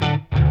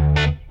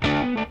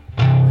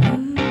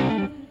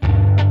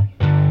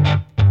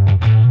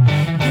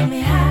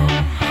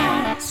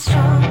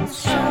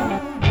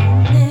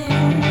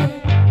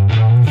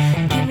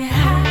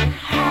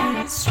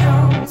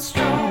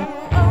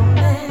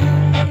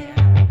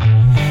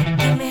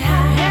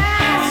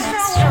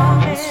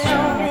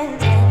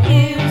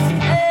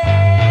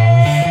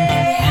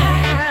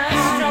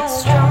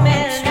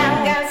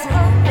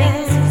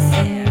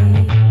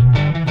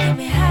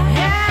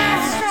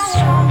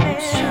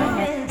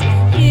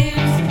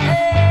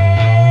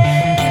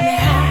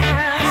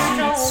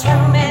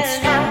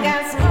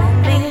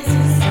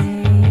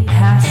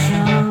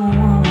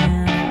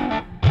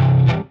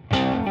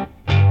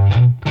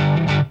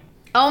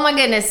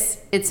goodness,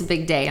 it's a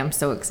big day. I'm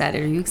so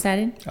excited. Are you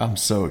excited? I'm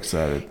so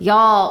excited.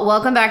 Y'all,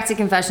 welcome back to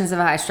Confessions of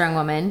a High-Strung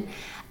Woman.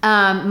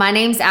 My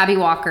name's Abbi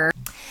Walker.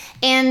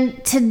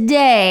 And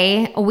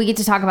today we get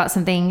to talk about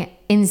something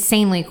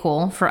insanely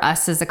cool for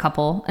us as a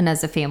couple and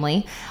as a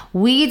family.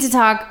 We get to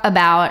talk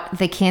about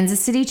the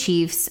Kansas City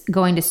Chiefs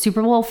going to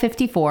Super Bowl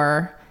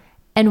 54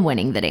 and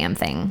winning the damn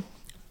thing.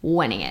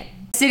 Winning it.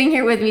 Sitting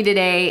here with me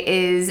today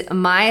is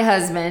my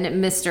husband,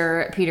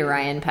 Mr. Peter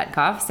Ryan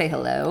Petkoff. Say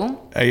hello.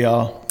 Hey,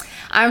 y'all.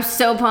 I'm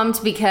so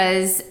pumped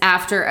because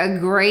after a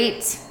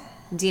great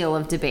deal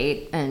of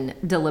debate and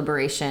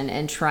deliberation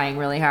and trying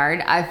really hard,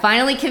 I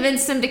finally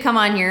convinced him to come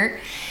on here.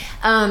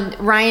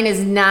 Ryan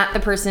is not the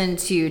person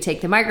to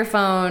take the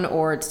microphone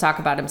or to talk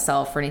about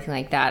himself or anything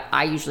like that.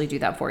 I usually do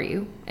that for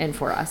you and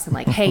for us. I'm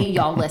like, hey,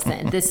 y'all,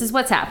 listen, this is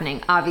what's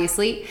happening,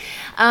 obviously.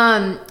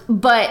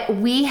 But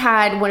we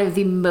had one of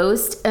the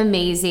most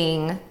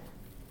amazing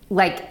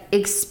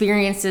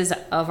experiences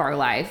of our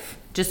life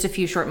just a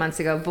few short months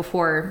ago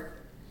before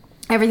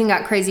everything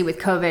got crazy with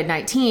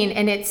COVID-19.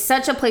 And it's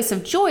such a place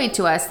of joy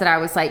to us that I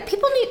was like,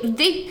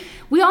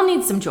 we all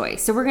need some joy.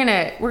 So we're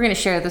gonna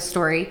share the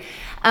story.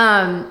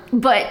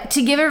 But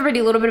to give everybody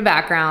a little bit of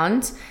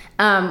background,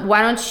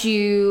 why don't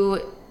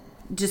you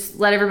just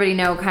let everybody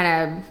know,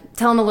 kind of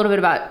tell them a little bit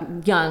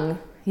about young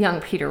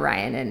Peter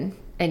Ryan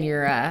and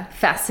your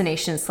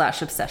fascination /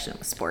 obsession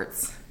with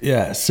sports.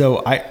 Yeah.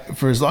 So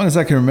for as long as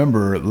I can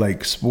remember,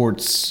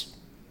 sports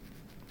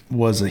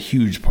was a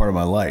huge part of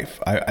my life.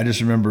 I just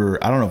remember,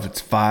 I don't know if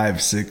it's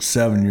 5, 6,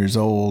 7 years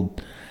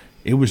old.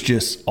 It was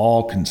just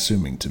all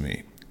consuming to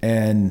me.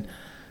 And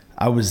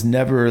I was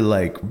never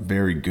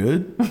very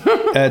good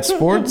at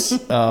sports.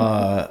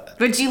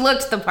 But you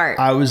looked the part.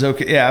 I was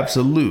okay. Yeah,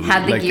 absolutely.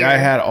 Had the gear. I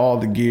had all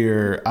the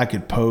gear. I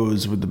could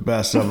pose with the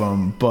best of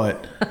them,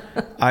 but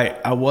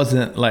I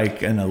wasn't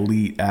an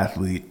elite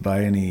athlete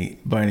by any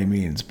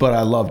means, but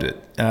I loved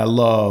it. And I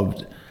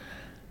loved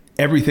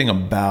everything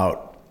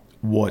about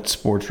what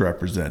sports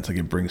represents.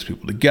 It brings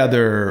people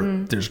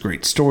together. There's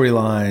great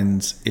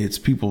storylines. It's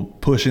people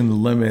pushing the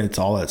limits,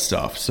 all that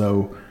stuff.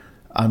 So,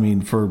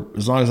 for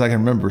as long as I can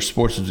remember,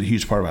 sports was a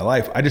huge part of my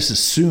life. I just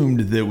assumed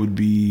that it would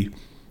be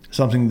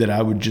something that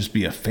I would just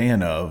be a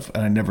fan of,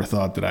 and I never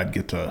thought that I'd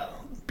get to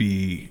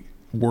be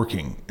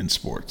working in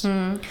sports.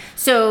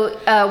 So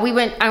I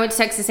went to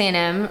Texas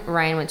A&M.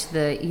 Ryan went to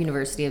the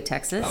University of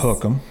Texas.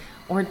 Hook 'em.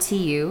 Or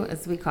TU,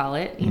 as we call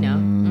it, you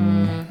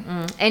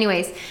know.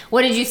 Anyways,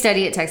 what did you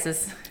study at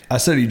Texas? I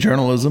studied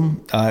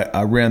journalism.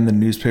 I ran the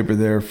newspaper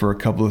there for a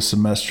couple of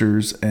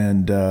semesters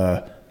and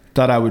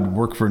thought I would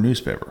work for a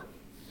newspaper.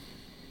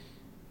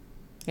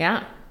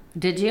 Yeah.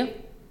 Did you?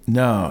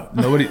 No,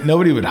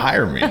 nobody would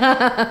hire me.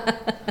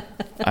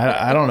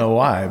 I don't know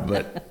why,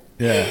 but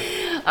yeah.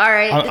 All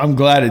right. I'm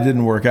glad it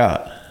didn't work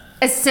out.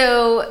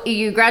 So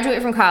you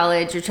graduate from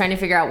college, you're trying to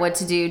figure out what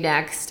to do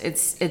next.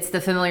 It's the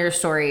familiar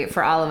story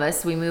for all of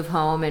us. We move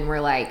home and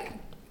we're like,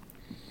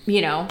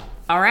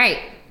 all right,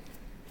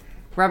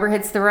 rubber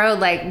hits the road,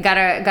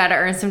 gotta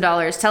earn some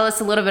dollars. Tell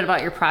us a little bit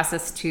about your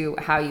process to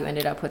how you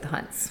ended up with the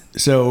Hunts.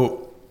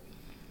 So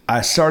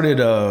I started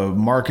a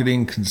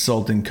marketing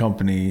consulting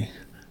company.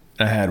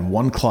 I had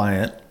one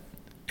client,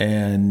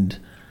 and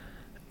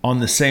on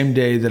the same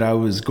day that I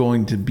was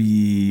going to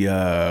be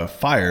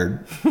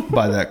fired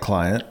by that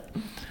client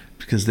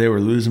because they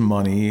were losing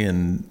money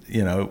and,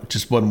 it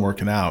just wasn't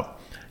working out,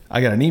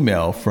 I got an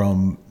email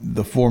from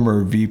the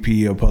former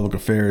VP of Public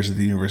Affairs at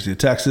the University of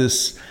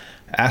Texas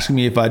asking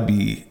me if I'd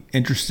be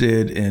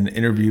interested in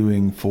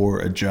interviewing for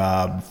a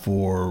job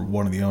for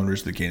one of the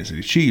owners of the Kansas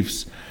City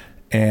Chiefs.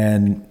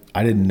 And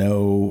I didn't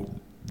know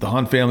the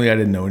Hunt family. I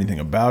didn't know anything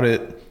about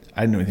it.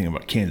 I didn't know anything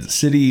about Kansas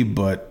City,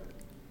 but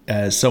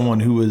as someone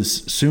who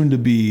was soon to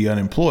be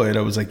unemployed,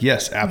 I was like,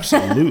 yes,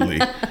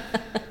 absolutely.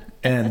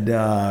 And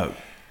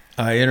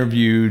I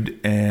interviewed,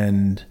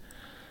 and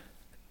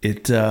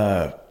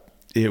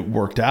it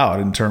worked out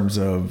in terms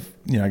of,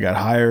 I got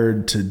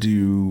hired to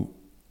do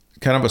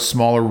kind of a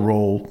smaller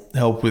role,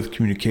 help with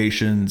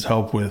communications,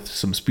 help with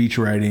some speech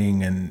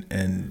writing,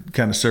 and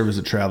kind of serve as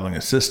a traveling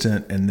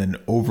assistant. And then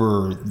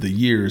over the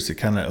years, it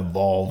kind of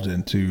evolved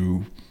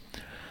into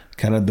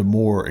kind of the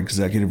more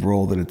executive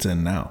role that it's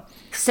in now.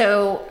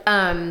 So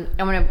I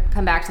want to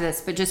come back to this,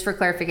 but just for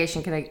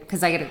clarification,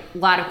 because I get a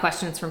lot of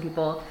questions from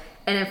people.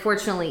 And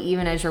unfortunately,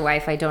 even as your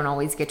wife, I don't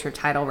always get your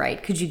title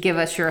right. Could you give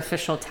us your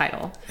official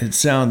title? It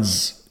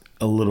sounds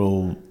a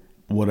little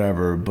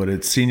whatever, but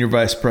it's Senior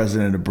Vice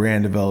President of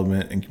Brand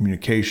Development and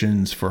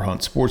Communications for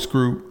Hunt Sports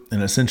Group.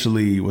 And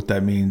essentially what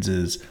that means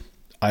is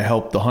I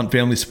help the Hunt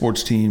family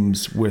sports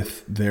teams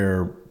with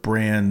their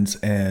brands,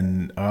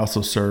 and I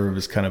also serve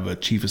as kind of a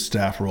chief of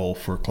staff role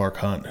for Clark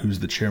Hunt, who's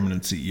the chairman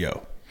and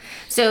CEO.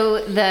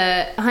 So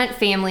the Hunt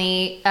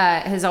family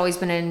has always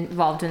been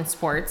involved in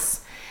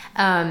sports,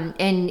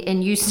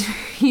 and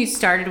you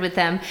started with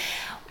them.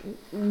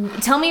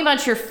 Tell me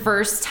about your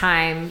first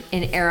time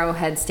in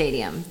Arrowhead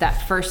Stadium,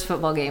 that first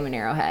football game in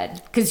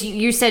Arrowhead. Because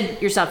you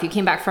said yourself, you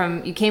came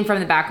from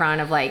the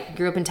background of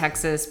grew up in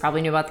Texas,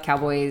 probably knew about the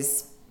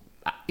Cowboys,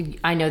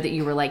 I know that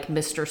you were like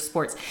Mr.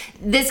 Sports.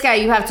 This guy,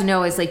 you have to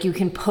know, is like you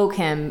can poke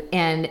him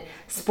and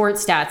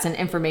sports stats and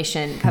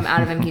information come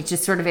out of him. He's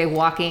just sort of a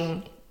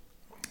walking,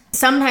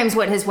 sometimes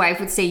what his wife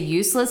would say,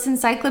 useless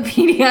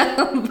encyclopedia.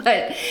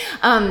 But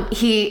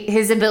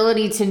his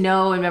ability to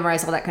know and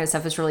memorize all that kind of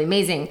stuff is really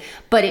amazing.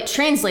 But it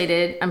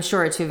translated, I'm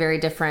sure, to a very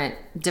different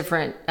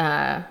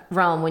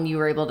realm when you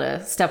were able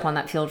to step on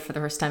that field for the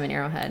first time in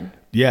Arrowhead.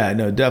 Yeah,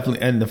 no,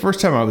 definitely. And the first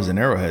time I was in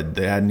Arrowhead,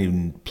 they hadn't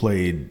even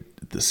played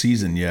the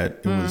season yet.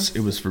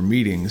 It was for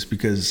meetings,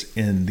 because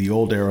in the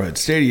old Arrowhead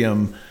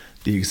Stadium,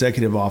 the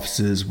executive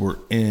offices were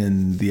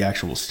in the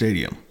actual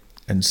stadium.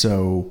 And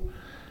so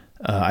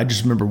I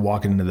just remember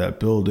walking into that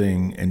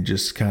building and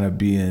just kind of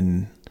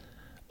being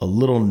a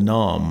little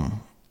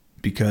numb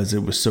because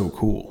it was so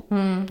cool.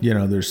 You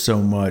know, there's so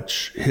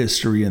much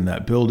history in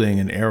that building,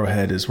 and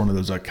Arrowhead is one of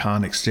those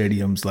iconic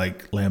stadiums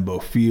like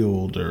Lambeau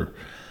Field or,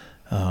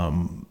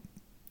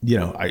 you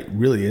know,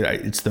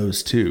 it's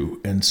those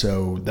two. And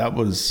so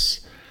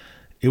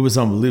it was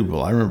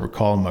unbelievable. I remember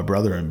calling my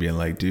brother and being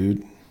like,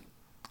 dude,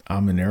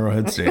 I'm in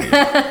Arrowhead Stadium.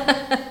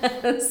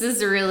 This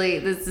is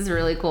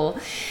really cool.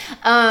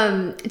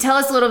 Tell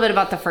us a little bit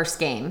about the first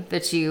game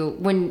that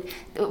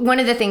one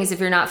of the things, if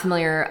you're not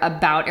familiar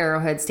about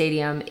Arrowhead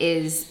Stadium,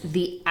 is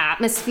the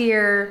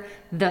atmosphere,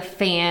 the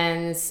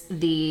fans,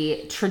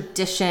 the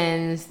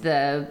traditions,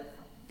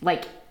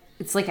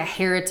 it's like a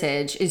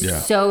heritage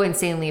is so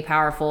insanely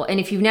powerful. And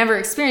if you've never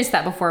experienced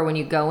that before, when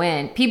you go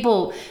in,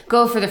 people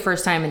go for the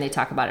first time and they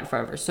talk about it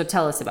forever. So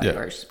tell us about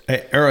yours.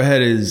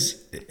 Arrowhead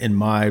is, in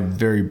my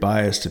very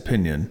biased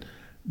opinion,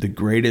 the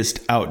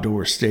greatest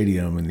outdoor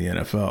stadium in the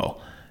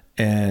NFL.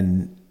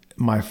 And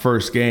my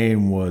first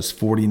game was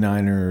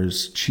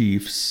 49ers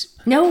Chiefs.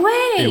 No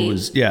way.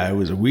 It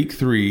was a week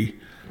 3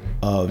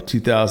 of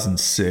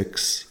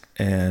 2006.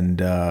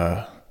 And,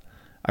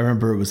 I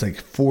remember it was like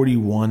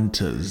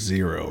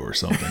 41-0 or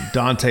something.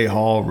 Dante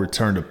Hall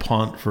returned a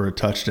punt for a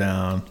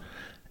touchdown,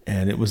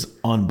 and it was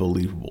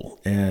unbelievable.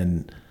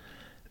 And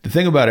the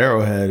thing about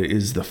Arrowhead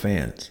is the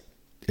fans.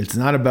 It's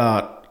not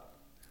about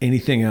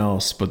anything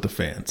else but the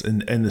fans.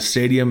 And the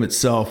stadium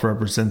itself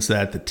represents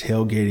that. The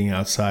tailgating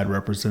outside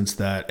represents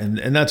that.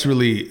 And that's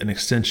really an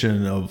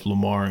extension of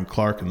Lamar and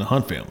Clark and the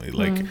Hunt family.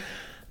 Like,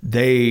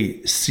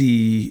 they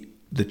see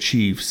the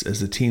Chiefs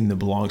as a team that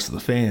belongs to the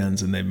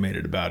fans, and they've made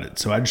it about it.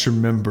 So I just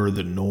remember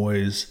the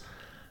noise,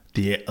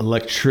 the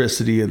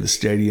electricity of the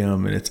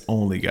stadium, and it's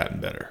only gotten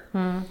better.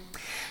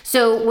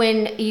 So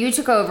when you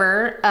took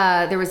over,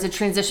 there was a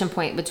transition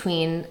point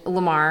between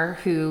Lamar,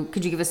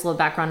 could you give us a little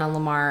background on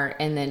Lamar,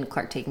 and then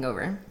Clark taking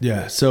over?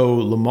 Yeah. So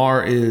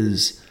Lamar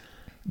is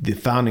the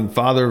founding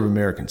father of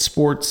American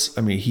sports.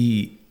 I mean,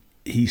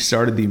 he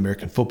started the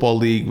American Football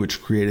League,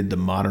 which created the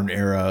modern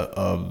era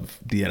of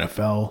the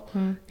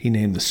NFL. He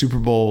named the Super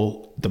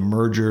Bowl. The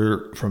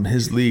merger from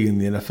his league and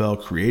the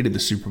NFL created the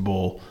Super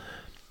Bowl.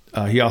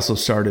 He also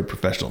started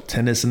professional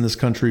tennis in this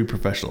country,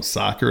 professional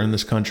soccer in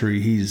this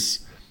country.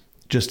 He's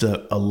just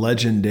a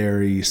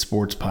legendary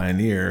sports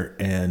pioneer.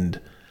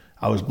 And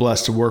I was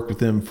blessed to work with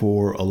him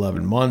for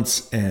 11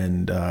 months.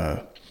 And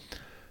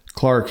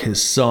Clark,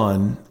 his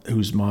son,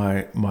 who's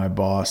my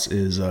boss,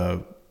 is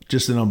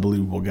just an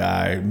unbelievable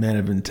guy, man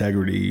of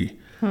integrity.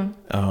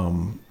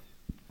 I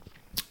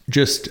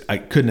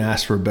couldn't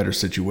ask for a better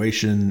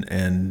situation.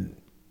 And,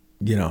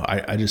 you know,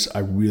 I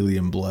really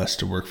am blessed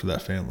to work for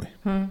that family.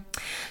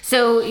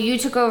 So you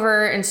took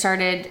over and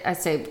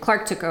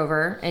Clark took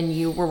over, and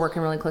you were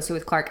working really closely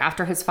with Clark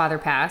after his father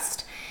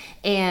passed,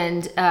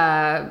 and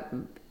kind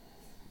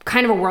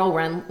of a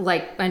whirlwind.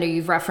 Like, I know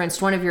you've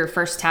referenced, one of your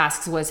first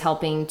tasks was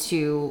helping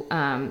to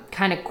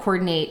kind of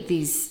coordinate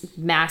these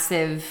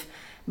massive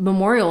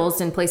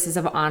memorials and places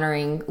of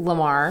honoring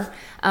Lamar.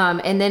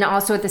 And then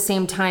also at the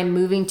same time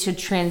moving to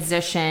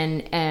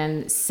transition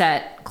and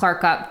set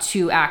Clark up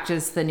to act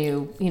as the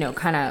new, you know,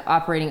 kind of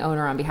operating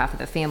owner on behalf of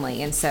the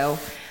family. And so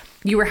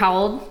you were how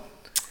old?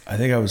 I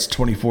think I was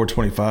 24,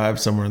 25,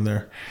 somewhere in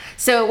there.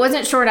 So it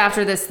wasn't short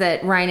after this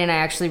that Ryan and I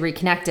actually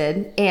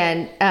reconnected.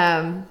 And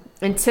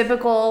in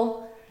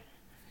typical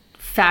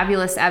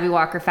fabulous Abbi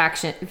Walker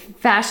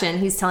fashion,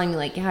 he's telling me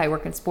like, yeah, I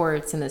work in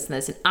sports and this and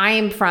this. And I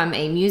am from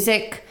a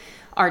music,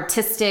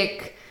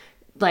 artistic,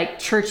 like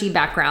churchy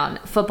background.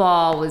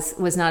 Football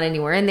was not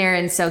anywhere in there.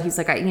 And so he's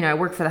like, I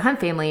work for the Hunt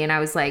family. And I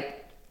was like,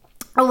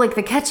 oh, like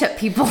the ketchup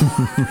people.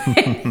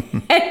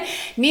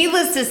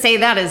 Needless to say,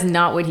 that is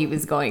not what he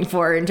was going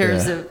for in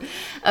terms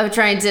of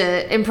trying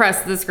to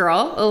impress this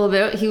girl a little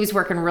bit. He was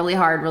working really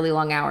hard, really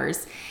long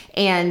hours.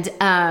 And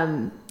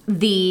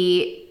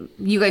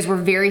you guys were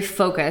very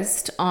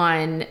focused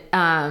on,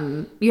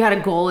 you had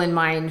a goal in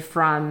mind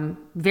from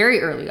very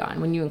early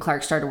on when you and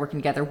Clark started working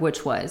together,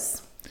 which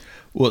was?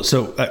 Well,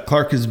 so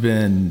Clark has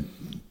been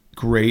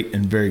great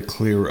and very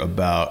clear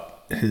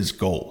about his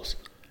goals.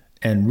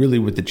 And really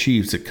with the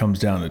Chiefs, it comes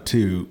down to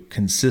two: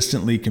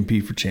 consistently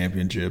compete for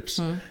championships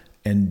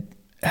and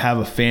have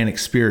a fan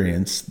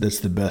experience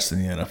that's the best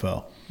in the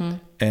NFL.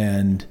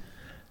 And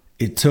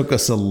it took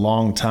us a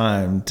long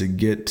time to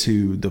get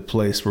to the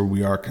place where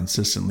we are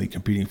consistently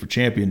competing for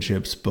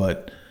championships,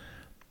 but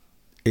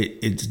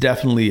it's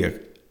definitely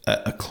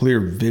a clear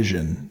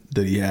vision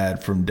that he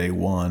had from day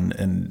one.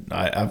 And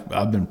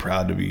I've been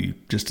proud to be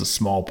just a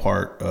small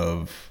part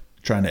of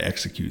trying to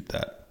execute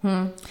that.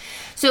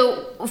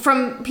 So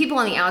from people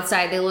on the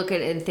outside, they look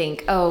at it and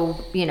think,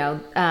 oh,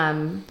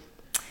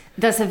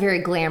 that's a very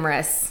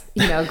glamorous,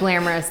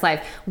 glamorous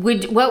life.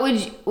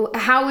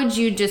 How would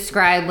you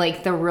describe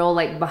like the real,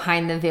 like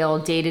behind the veil,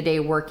 day-to-day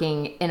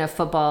working in a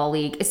football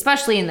league,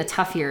 especially in the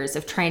tough years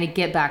of trying to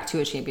get back to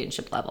a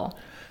championship level?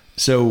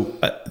 So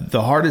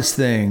the hardest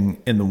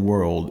thing in the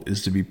world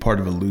is to be part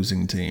of a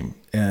losing team.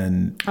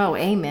 And oh,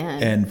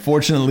 amen. And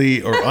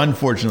fortunately or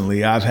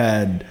unfortunately, I've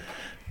had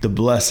the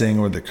blessing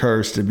or the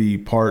curse to be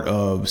part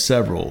of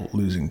several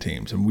losing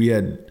teams. And we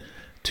had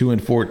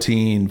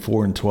 2-14, 4-12,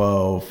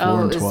 4-12. Oh,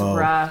 it was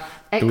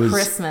rough. At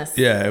Christmas.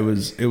 Yeah, it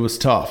was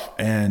tough.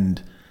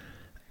 And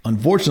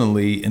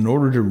unfortunately, in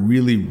order to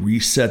really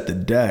reset the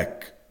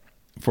deck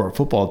for a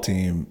football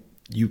team,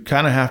 you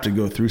kind of have to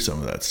go through some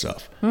of that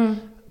stuff.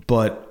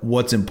 But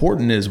what's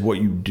important is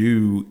what you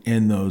do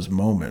in those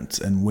moments.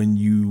 And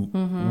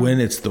when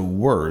it's the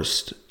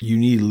worst, you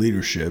need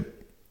leadership.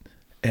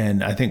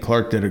 And I think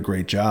Clark did a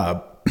great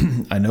job.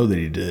 I know that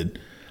he did,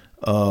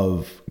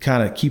 of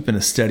kind of keeping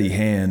a steady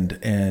hand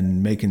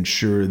and making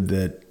sure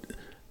that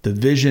the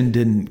vision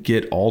didn't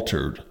get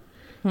altered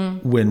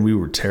when we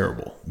were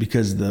terrible.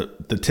 Because the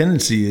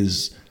tendency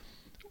is,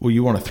 well,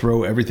 you want to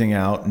throw everything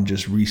out and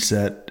just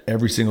reset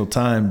every single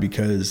time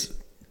because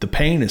the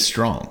pain is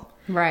strong.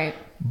 Right.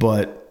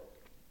 But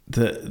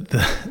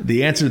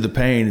the answer to the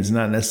pain is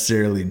not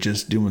necessarily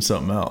just doing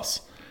something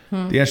else.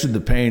 The answer to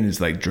the pain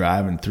is like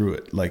driving through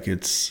it. Like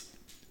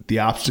the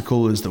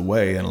obstacle is the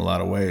way in a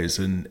lot of ways.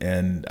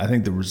 And I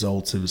think the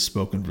results have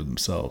spoken for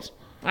themselves.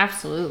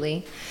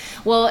 Absolutely.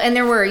 Well, and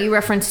you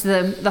referenced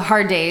the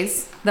hard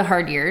days, the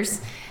hard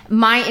years.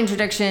 My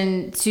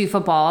introduction to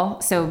football.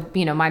 So,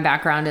 my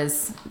background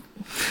is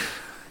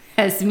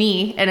as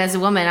me and as a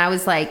woman, I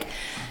was like,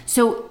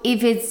 so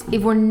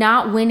if we're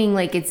not winning,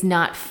 like it's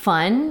not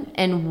fun.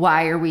 And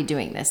why are we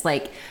doing this?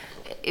 Like,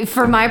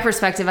 from my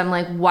perspective, I'm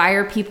like, why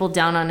are people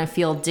down on a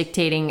field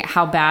dictating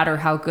how bad or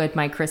how good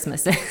my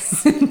Christmas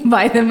is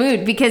by the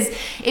mood? Because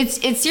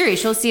it's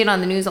serious. You'll see it on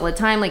the news all the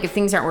time. Like if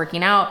things aren't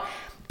working out,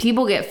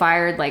 people get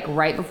fired like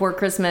right before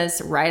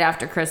Christmas, right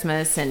after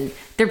Christmas. And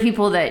they're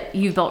people that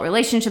you've built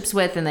relationships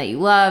with and that you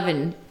love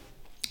and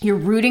you're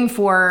rooting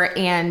for.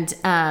 And,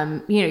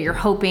 you're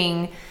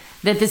hoping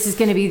that this is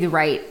going to be the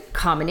right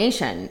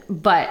combination.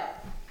 But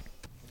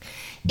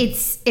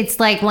it's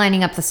like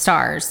lining up the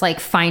stars,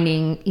 like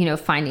finding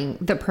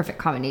the perfect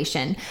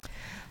combination.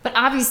 But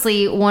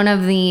obviously one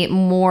of the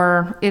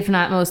more, if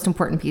not most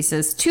important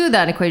pieces to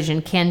that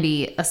equation can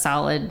be a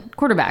solid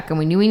quarterback. And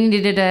we knew we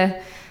needed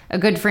a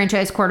good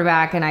franchise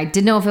quarterback. And I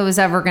didn't know if it was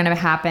ever going to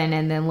happen.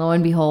 And then lo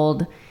and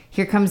behold,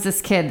 here comes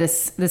this kid,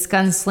 this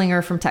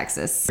gunslinger from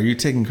Texas. Are you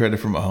taking credit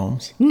for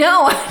Mahomes?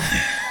 No.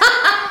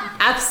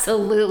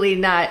 Absolutely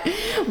not.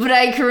 But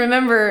I can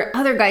remember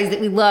other guys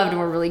that we loved and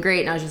were really great.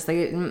 And I was just like,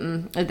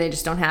 they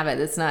just don't have it.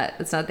 It's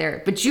not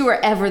there. But you are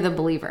ever the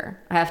believer.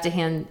 I have to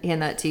hand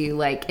that to you.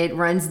 Like it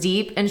runs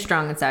deep and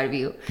strong inside of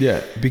you.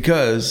 Yeah.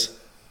 Because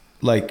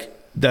like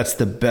that's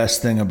the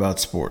best thing about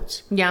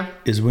sports. Yeah.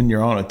 Is when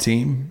you're on a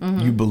team,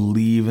 you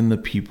believe in the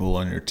people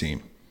on your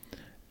team.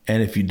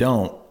 And if you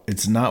don't,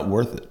 it's not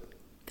worth it.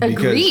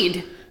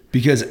 Agreed.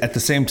 Because at the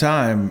same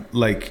time,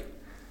 like,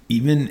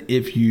 even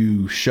if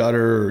you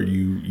shudder or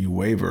you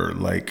waver,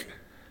 like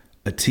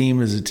a team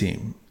is a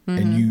team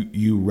and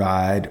you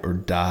ride or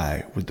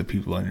die with the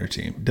people on your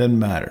team. Doesn't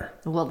matter.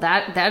 Well,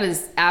 that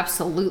is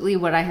absolutely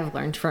what I have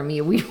learned from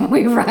you. We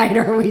ride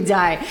or we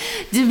die,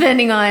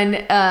 depending on,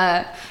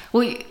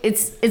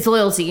 it's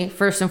loyalty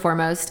first and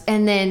foremost.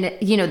 And then,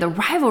 the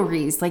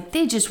rivalries, like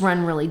they just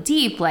run really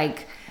deep.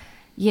 Like,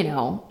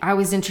 I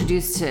was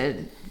introduced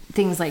to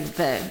things like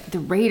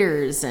the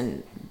Raiders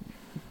and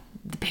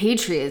the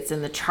Patriots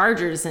and the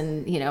Chargers,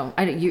 and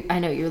I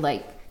know you're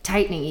like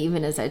tightening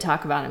even as I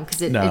talk about them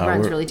because it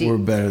runs really deep. We're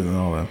better than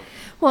all that.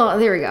 Well,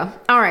 there we go.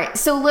 All right,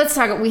 so let's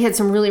talk. We had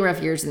some really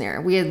rough years in there.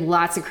 We had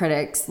lots of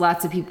critics,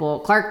 lots of people.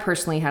 Clark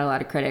personally had a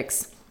lot of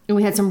critics, and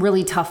we had some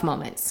really tough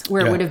moments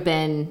where it would have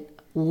been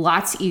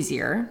lots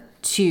easier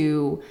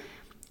to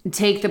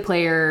take the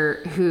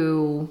player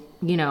who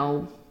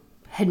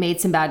had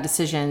made some bad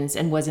decisions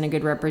and wasn't a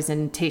good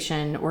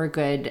representation or a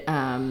good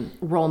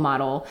role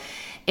model.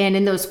 And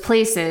in those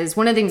places,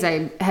 one of the things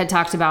I had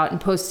talked about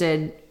and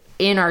posted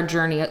in our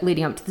journey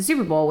leading up to the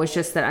Super Bowl was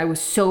just that I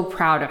was so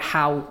proud of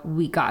how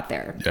we got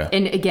there. Yeah.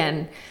 And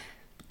again,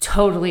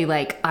 totally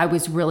like I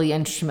was really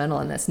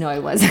instrumental in this. No, I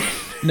wasn't.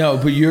 No,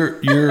 but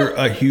you're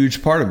a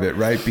huge part of it,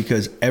 right?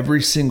 Because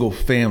every single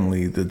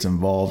family that's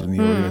involved in the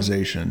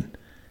organization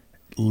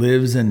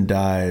lives and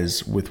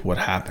dies with what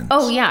happens.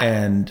 Oh, yeah.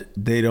 And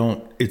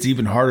it's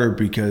even harder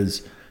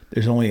because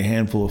there's only a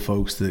handful of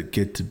folks that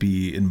get to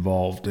be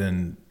involved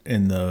in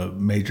the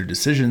major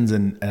decisions.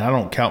 And I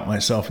don't count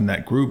myself in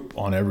that group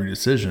on every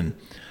decision,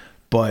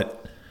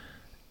 but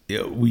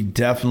we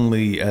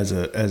definitely, as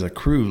a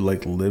crew,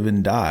 like live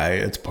and die.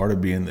 It's part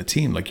of being the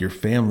team. Like your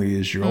family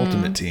is your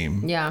ultimate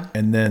team. Yeah.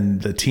 And then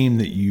the team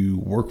that you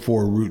work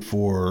for, root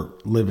for,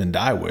 live and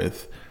die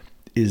with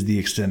is the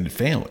extended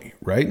family,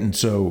 right? And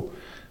so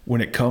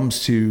when it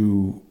comes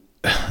to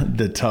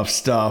the tough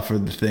stuff or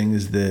the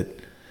things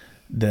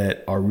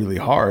that are really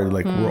hard,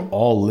 like we're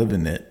all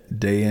living it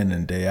day in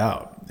and day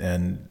out.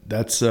 And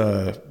that's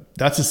a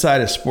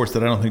side of sports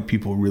that I don't think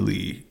people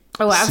really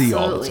see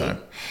all the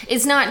time.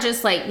 It's not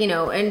just like,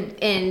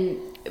 and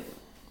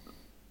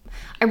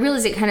I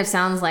realize it kind of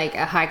sounds like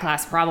a high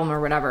class problem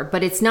or whatever,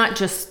 but it's not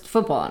just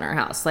football in our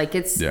house. Like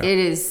it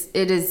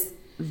is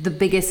the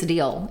biggest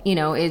deal.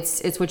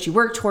 It's what you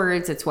work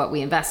towards. It's what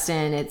we invest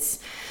in.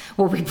 It's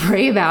what we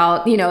pray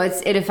about.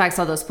 It affects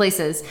all those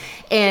places.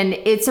 And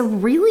it's a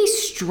really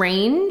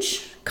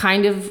strange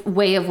kind of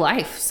way of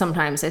life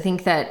sometimes. I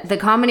think that the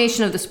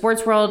combination of the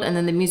sports world and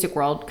then the music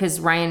world, because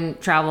Ryan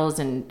travels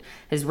and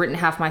has written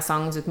half my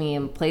songs with me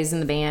and plays in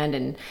the band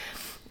and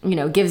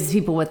gives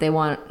people what they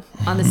want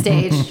on the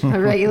stage on a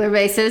regular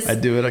basis. I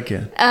do what I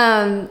can.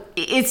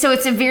 It's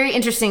a very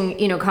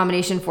interesting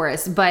combination for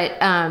us. But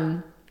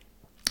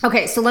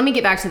okay, so let me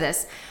get back to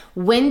this.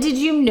 When did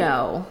you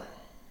know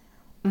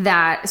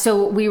that?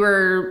 So we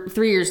were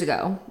 3 years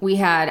ago. We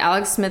had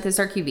Alex Smith as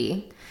our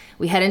QB.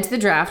 We head into the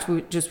draft,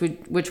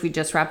 which we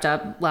just wrapped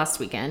up last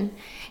weekend.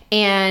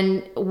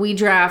 And we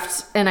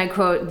draft, and I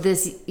quote,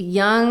 this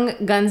young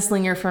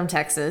gunslinger from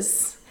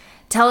Texas.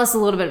 Tell us a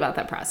little bit about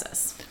that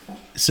process.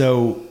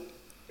 So,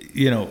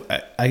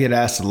 I get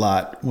asked a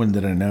lot, when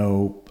did I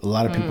know? A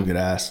lot of people get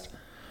asked.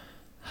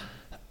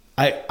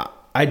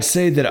 I'd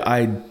say that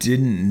I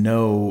didn't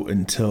know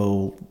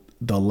until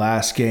the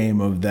last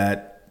game of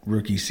that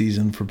rookie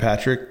season for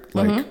Patrick.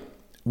 Like,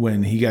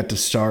 when he got to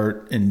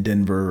start in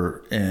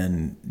Denver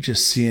and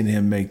just seeing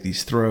him make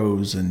these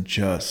throws and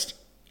just...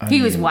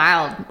 He was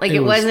wild. Like, it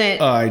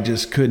wasn't... I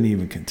just couldn't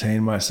even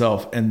contain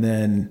myself. And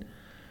then...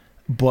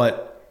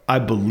 But I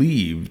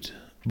believed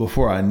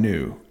before I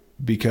knew,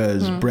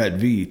 because Brett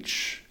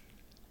Veach...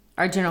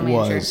 Our general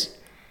manager. Was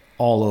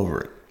all over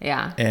it.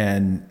 Yeah.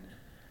 And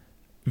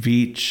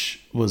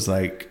Veach was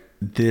like,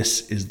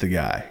 this is the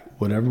guy.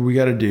 Whatever we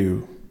got to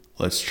do,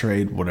 let's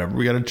trade whatever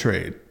we got to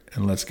trade,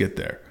 and let's get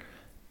there.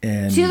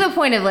 And to the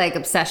point of like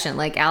obsession,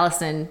 like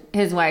Allison,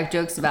 his wife,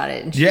 jokes about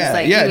it, and she's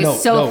he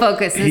was so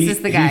focused. This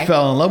is the guy. He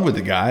fell in love with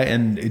the guy,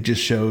 and it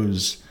just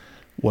shows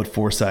what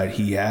foresight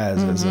he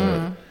has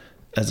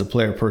as a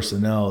player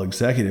personnel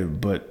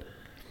executive. But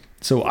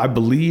so I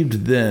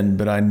believed then,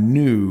 but I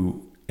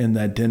knew in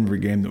that Denver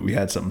game that we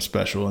had something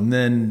special. And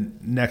then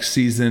next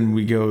season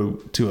we go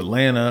to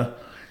Atlanta,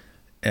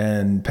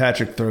 and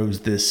Patrick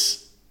throws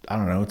this, I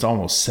don't know, it's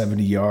almost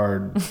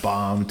 70-yard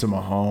bomb to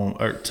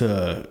Mahomes or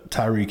to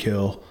Tyreek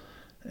Hill.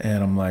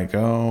 And I'm like,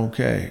 oh,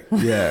 okay.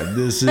 Yeah,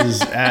 this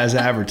is as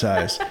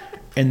advertised.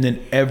 And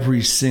then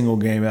every single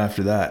game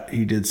after that,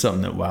 he did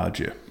something that wowed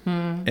you.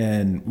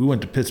 And we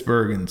went to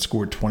Pittsburgh and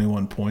scored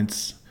 21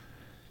 points.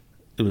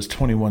 It was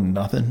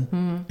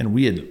 21-0. And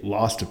we had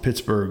lost to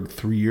Pittsburgh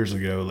 3 years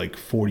ago, like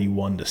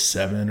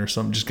 41-7 or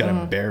something. Just got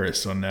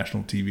embarrassed on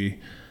national TV.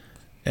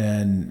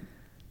 And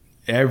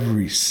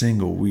every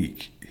single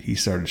week, he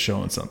started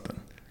showing something.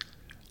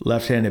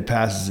 Left-handed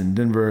passes in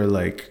Denver,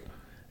 like,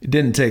 it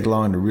didn't take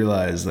long to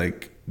realize,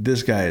 like,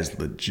 this guy is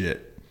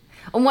legit.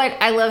 And what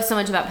I love so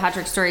much about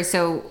Patrick's story,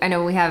 so I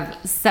know we have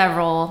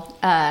several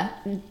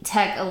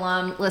Tech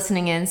alum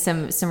listening in,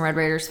 some Red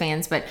Raiders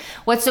fans, but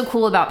what's so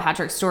cool about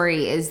Patrick's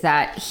story is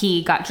that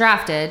he got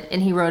drafted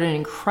and he wrote an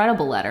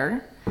incredible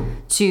letter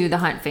to the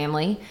Hunt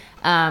family.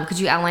 Could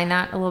you outline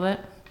that a little bit?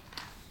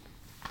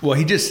 Well,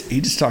 he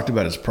just talked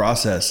about his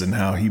process and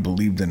how he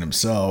believed in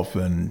himself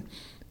and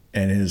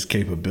his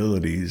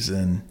capabilities,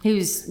 and he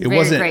was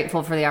very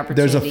grateful for the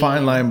opportunity. There's a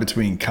fine line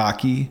between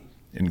cocky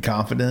and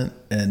confident,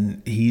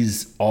 and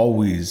he's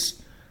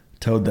always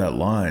towed that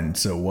line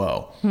so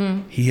well.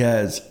 He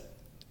has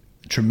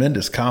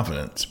tremendous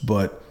confidence,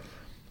 but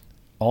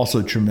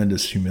also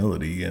tremendous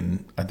humility,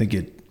 and I think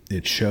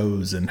it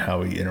shows in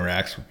how he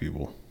interacts with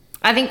people.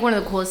 I think one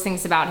of the coolest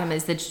things about him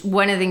is that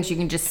one of the things you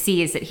can just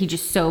see is that he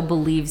just so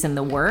believes in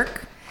the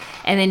work,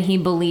 and then he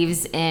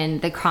believes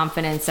in the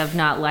confidence of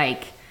not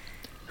like,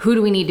 who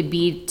do we need to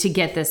be to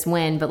get this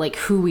win, but like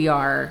who we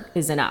are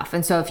is enough.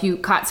 And so if you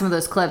caught some of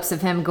those clips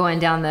of him going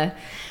down the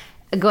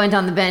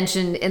bench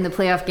in the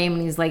playoff game,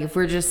 and he's like, if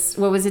we're just,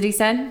 what was it he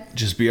said?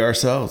 Just be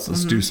ourselves.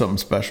 Let's do something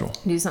special.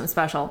 Do something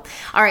special.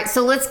 All right,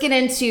 so let's get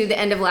into the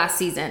end of last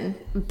season.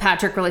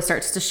 Patrick really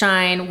starts to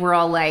shine. We're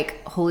all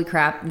like, holy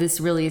crap, this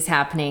really is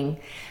happening.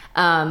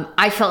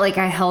 I felt like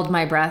I held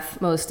my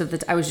breath most of the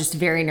time. I was just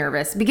very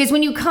nervous because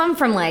when you come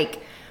from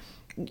like,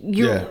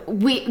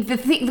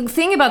 the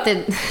thing about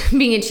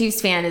being a Chiefs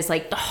fan is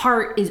like the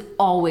heart is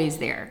always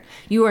there.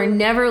 You are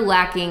never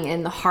lacking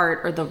in the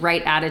heart or the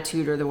right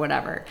attitude or the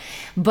whatever,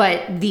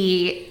 but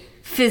the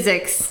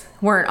physics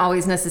weren't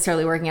always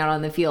necessarily working out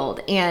on the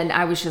field. And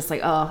I was just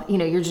like, oh,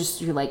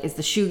 you're like, is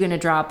the shoe going to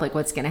drop? Like,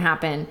 what's going to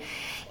happen?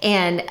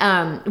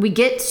 And we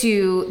get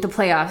to the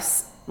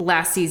playoffs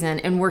last season,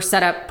 and we're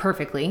set up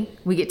perfectly.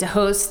 We get to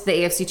host the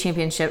AFC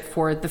Championship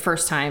for the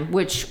first time,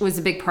 which was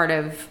a big part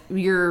of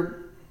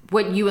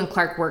what you and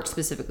Clark worked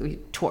specifically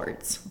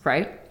towards,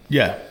 right?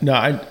 Yeah. No,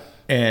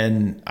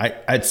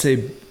 I'd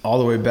say all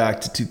the way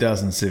back to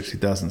 2006,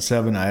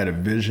 2007, I had a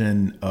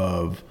vision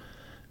of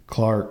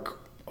Clark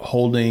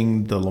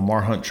holding the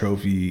Lamar Hunt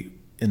Trophy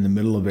in the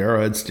middle of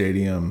Arrowhead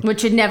Stadium.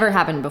 Which had never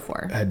happened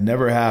before. Had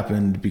never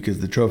happened because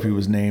the trophy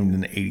was named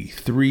in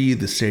 83,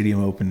 the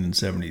stadium opened in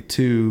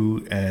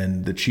 72,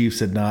 and the Chiefs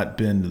had not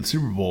been to the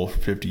Super Bowl for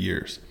 50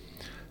 years.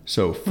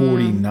 So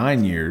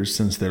 49 years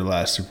since their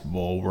last Super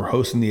Bowl. We're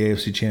hosting the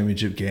AFC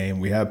Championship game.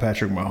 We have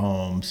Patrick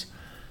Mahomes.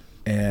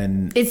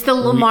 And it's the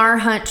Lamar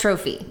Hunt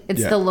Trophy.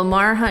 It's the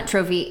Lamar Hunt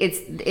Trophy.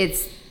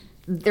 It's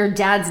their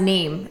dad's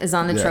name is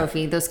on the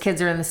trophy. Those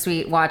kids are in the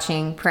suite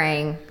watching,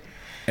 praying.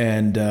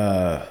 And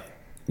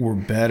we're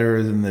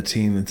better than the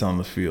team that's on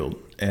the field.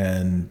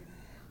 And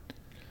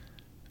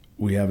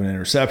we have an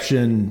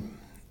interception,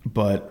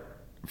 but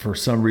for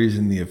some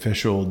reason the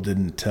official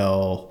didn't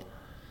tell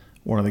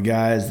one of the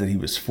guys that he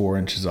was 4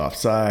 inches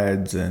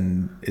offsides,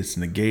 and it's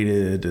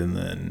negated, and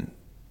then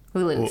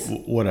we lose.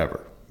 Whatever.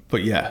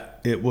 But yeah,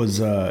 it was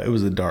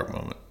a dark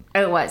moment.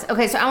 It was.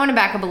 Okay, so I want to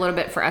back up a little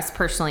bit for us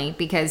personally,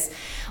 because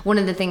one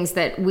of the things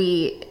that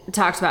we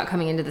talked about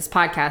coming into this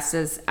podcast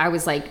is I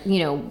was like,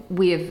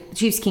 we have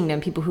Chiefs Kingdom,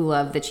 people who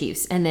love the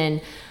Chiefs. And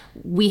then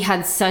we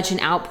had such an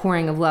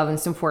outpouring of love and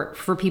support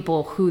for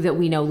people that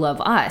we know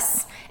love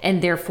us.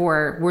 And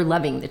therefore, we're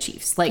loving the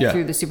Chiefs,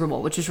 through the Super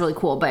Bowl, which is really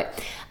cool.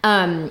 But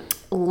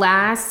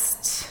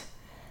last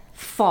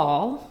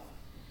fall...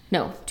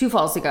 No, 2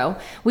 falls ago,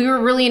 we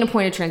were really in a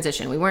point of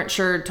transition. We weren't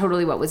sure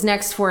totally what was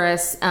next for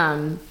us.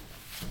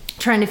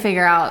 Trying to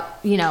figure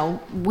out,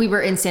 we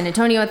were in San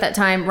Antonio at that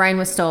time. Ryan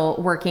was still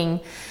working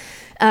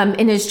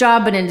in his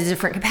job, but in a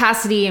different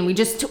capacity. And we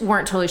just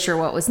weren't totally sure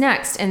what was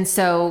next. And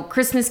so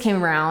Christmas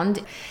came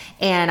around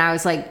and I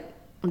was like,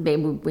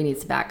 babe, we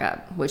need to back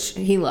up, which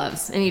he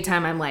loves.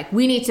 Anytime I'm like,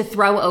 we need to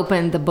throw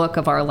open the book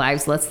of our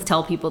lives. Let's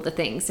tell people the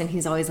things. And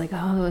he's always like,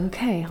 oh,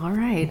 okay, all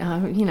right.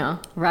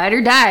 Ride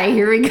or die.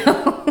 Here we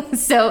go.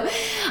 So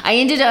I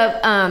ended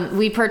up,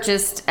 we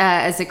purchased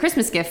as a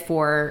Christmas gift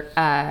for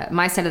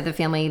my side of the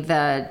family,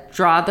 the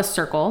Draw the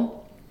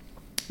Circle,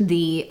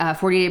 the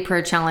 40-day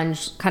prayer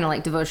challenge, kind of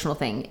like devotional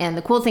thing. And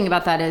the cool thing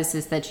about that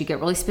is that you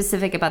get really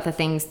specific about the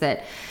things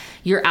that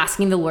you're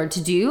asking the Lord to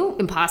do,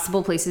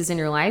 impossible places in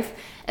your life,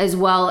 as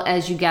well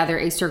as you gather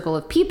a circle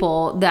of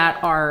people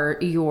that are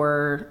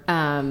your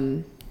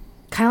kind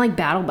of like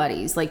battle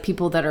buddies, like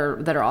people that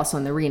are also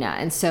in the arena.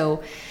 And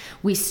so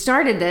we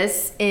started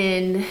this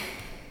in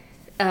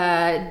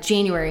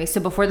January, so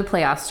before the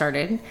playoffs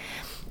started,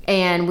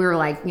 and we were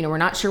like, we're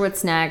not sure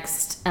what's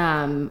next,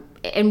 and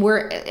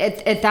we're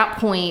at that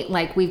point,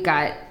 like we've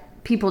got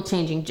people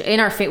changing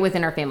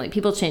within our family,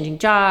 people changing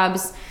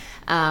jobs.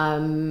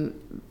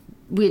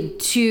 We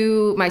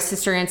had my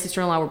sister and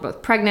sister-in-law were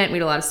both pregnant. We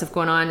had a lot of stuff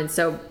going on. And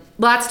so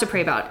lots to pray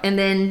about. And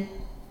then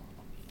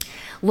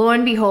lo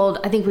and behold,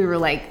 I think we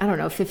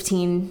were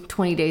 15,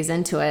 20 days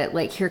into it.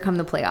 Like, here come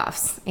the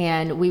playoffs.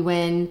 And we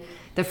win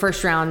the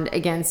first round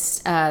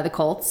against the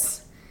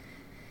Colts.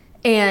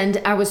 And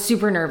I was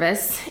super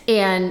nervous.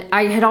 And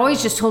I had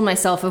always just told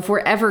myself, if we're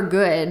ever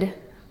good,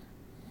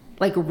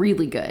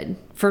 really good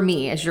for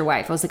me as your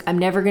wife, I was like, I'm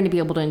never going to be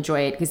able to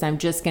enjoy it because I'm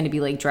just going to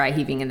be dry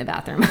heaving in the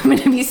bathroom. I'm going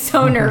to be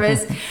so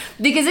nervous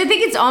because I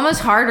think it's almost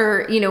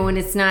harder, when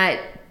it's not,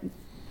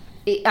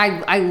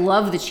 I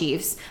love the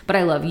Chiefs, but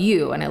I love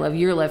you and I love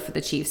your love for the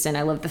Chiefs and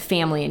I love the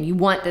family and you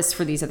want this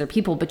for these other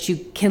people, but you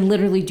can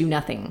literally do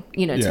nothing,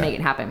 to make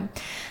it happen.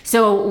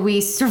 So we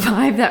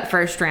survived that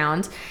first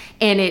round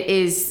and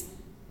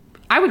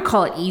I would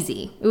call it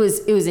easy. It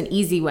was an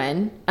easy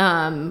win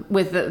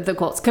with the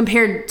Colts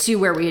compared to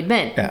where we had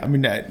been. Yeah, I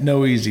mean,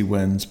 no easy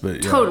wins,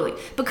 but yeah. Totally.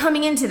 But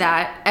coming into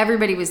that,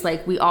 everybody was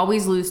like, we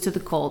always lose to the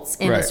Colts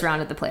in this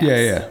round of the playoffs.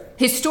 Yeah.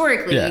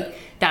 Historically,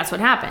 that's what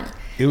happened.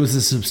 It was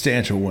a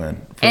substantial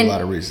win for a lot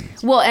of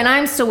reasons. Well, and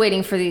I'm still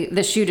waiting for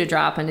the shoe to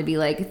drop and to be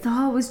like, it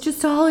was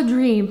just all a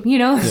dream,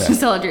 it's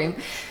just all a dream.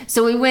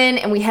 So we win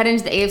and we head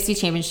into the AFC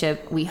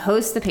Championship. We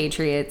host the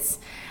Patriots.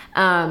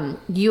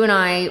 You and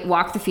I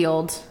walk the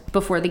field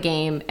before the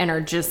game and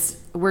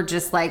we're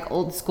just like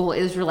old school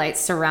Israelites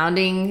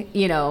surrounding,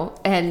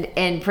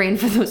 and praying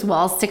for those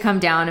walls to come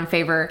down in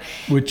favor.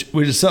 Which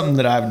is something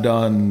that I've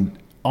done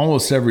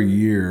almost every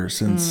year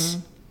since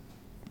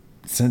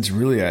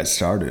really I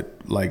started.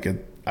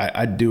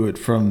 I do it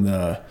from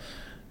the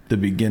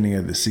beginning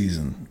of the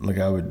season.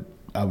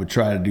 I would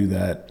try to do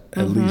that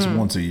at least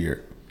once a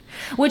year.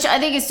 Which I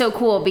think is so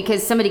cool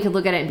because somebody could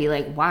look at it and be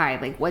like,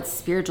 why? What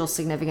spiritual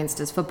significance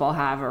does football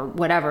have or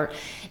whatever?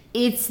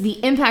 It's the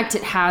impact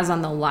it has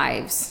on the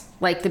lives,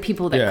 the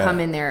people that come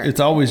in there. It's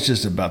always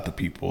just about the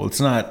people. It's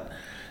not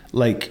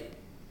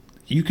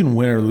you can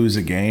win or lose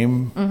a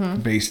game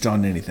based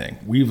on anything.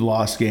 We've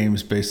lost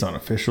games based on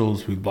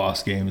officials. We've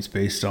lost games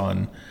based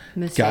on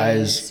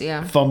mistakes,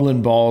 guys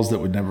fumbling balls that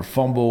would never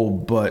fumble.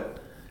 But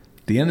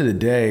at the end of the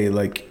day,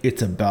 like,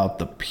 it's about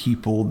the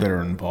people that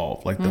are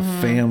involved, like the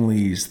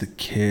families, the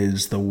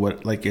kids,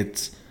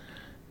 it's,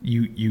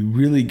 you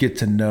really get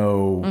to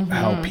know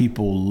how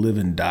people live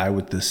and die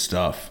with this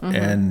stuff.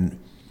 And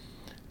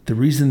the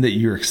reason that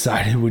you're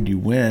excited when you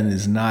win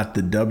is not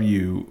the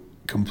W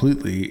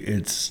completely.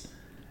 It's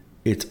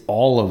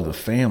all of the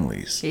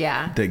families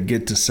that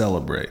get to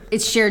celebrate.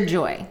 It's shared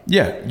joy.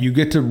 Yeah. You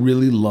get to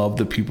really love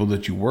the people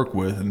that you work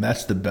with. And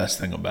that's the best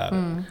thing about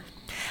it.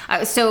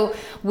 So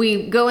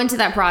we go into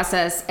that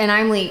process, and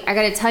I'm like, I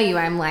got to tell you,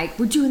 I'm like,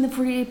 we're doing the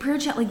 40-day prayer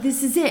chat. Like,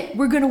 this is it.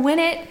 We're going to win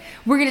it.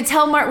 We're going to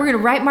tell Mark, we're going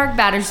to write Mark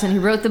Batterson,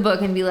 who wrote the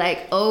book, and be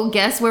like, oh,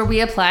 guess where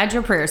we applied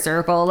your prayer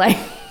circle? Like,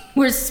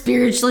 we're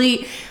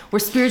spiritually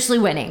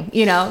winning,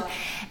 you know?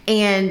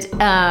 And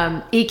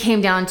it came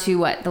down to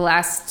what? The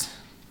last,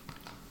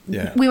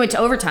 we went to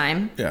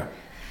overtime. Yeah.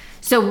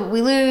 So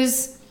we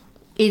lose.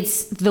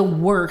 It's the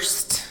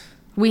worst.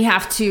 We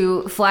have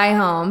to fly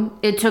home.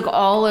 It took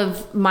all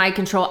of my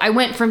control. I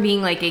went from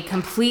being like a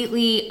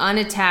completely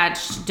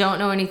unattached, don't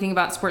know anything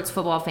about sports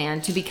football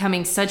fan to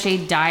becoming such a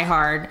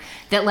diehard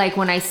that, like,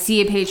 when I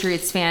see a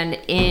Patriots fan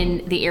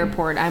in the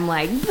airport, I'm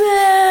like, boo!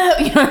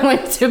 You know, I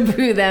went to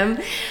boo them.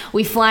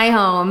 We fly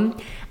home.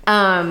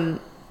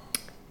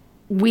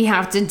 We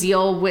have to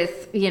deal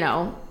with, you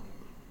know,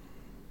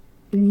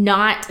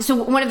 so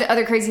one of the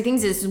other crazy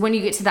things is when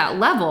you get to that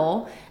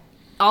level,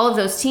 all of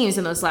those teams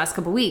in those last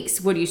couple of weeks,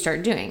 what do you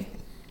start doing?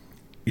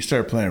 You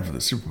start planning for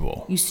the Super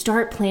Bowl. You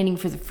start planning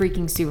for the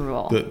freaking Super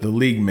Bowl. The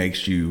league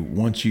makes you,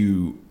 once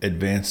you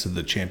advance to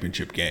the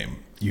championship game,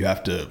 you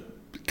have to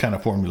kind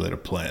of formulate a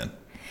plan.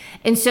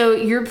 And so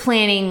you're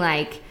planning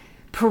like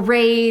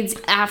parades,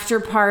 after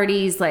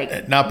parties,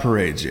 like... Not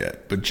parades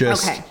yet, but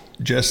just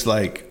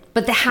like...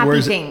 But the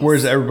happy things.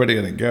 Where's everybody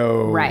going to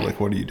go? Right. Like,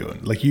 what are you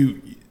doing? Like,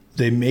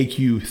 they make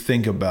you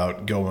think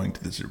about going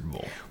to the Super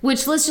Bowl.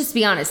 Which, let's just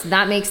be honest,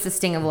 that makes the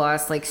sting of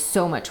loss like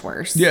so much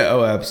worse. Yeah,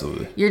 oh,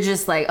 absolutely. You're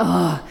just like,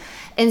 oh.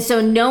 And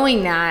so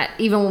knowing that,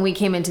 even when we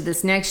came into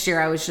this next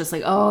year, I was just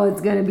like, oh,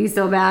 it's going to be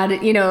so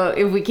bad, you know,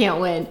 if we can't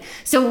win.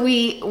 So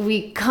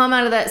we come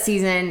out of that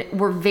season.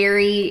 We're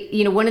very,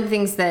 you know, one of the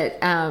things that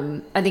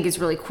I think is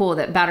really cool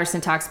that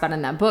Batterson talks about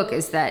in that book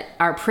is that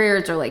our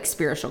prayers are like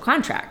spiritual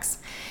contracts.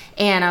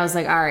 And I was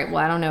like, all right,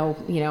 well, I don't know,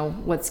 you know,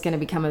 what's going to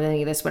become of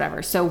any of this,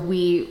 whatever. So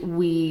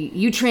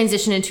you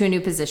transition into a new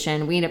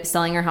position. We end up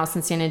selling our house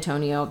in San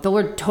Antonio. The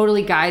Lord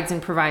totally guides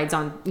and provides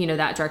on, you know,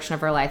 that direction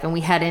of our life. And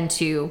we head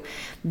into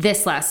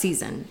this last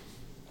season.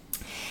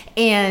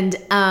 And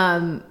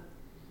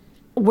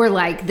we're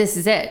like, this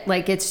is it.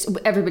 Like, it's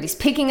everybody's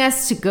picking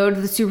us to go to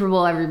the Super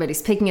Bowl.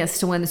 Everybody's picking us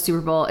to win the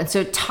Super Bowl. And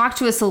so talk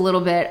to us a little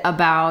bit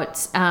about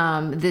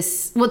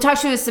this. Well, talk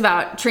to us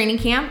about training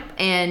camp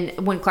and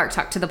when Clark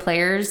talked to the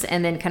players,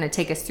 and then kind of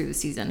take us through the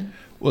season.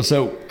 Well,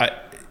 so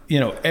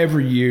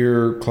every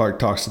year Clark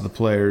talks to the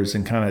players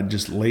and kind of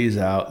just lays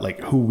out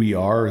like who we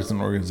are as an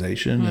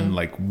organization and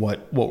like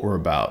what we're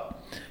about.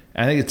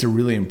 And I think it's a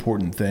really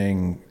important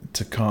thing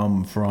to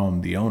come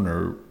from the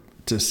owner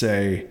to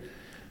say,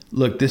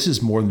 look, this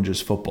is more than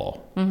just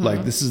football.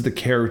 Like, this is the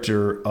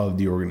character of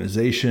the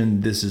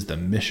organization. This is the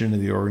mission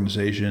of the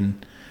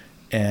organization.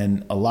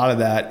 And a lot of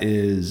that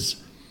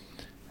is,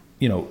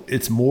 you know,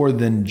 it's more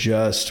than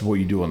just what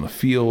you do on the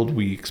field.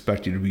 We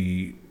expect you to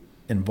be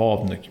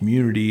involved in the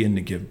community and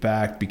to give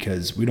back,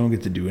 because we don't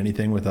get to do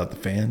anything without the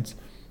fans.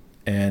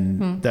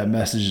 And that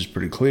message is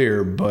pretty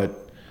clear.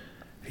 But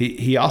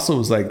he also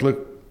was like,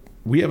 look,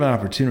 we have an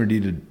opportunity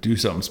to do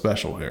something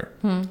special here.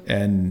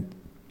 And,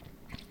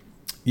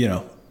 you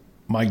know,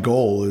 my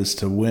goal is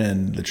to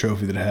win the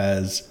trophy that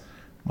has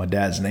my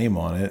dad's name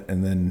on it,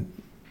 and then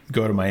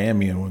go to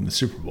Miami and win the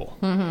Super Bowl.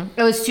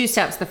 It was 2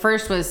 steps. The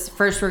first was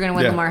we're going to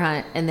win Lamar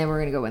Hunt, and then we're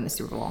going to go win the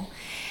Super Bowl.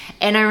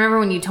 And I remember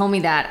when you told me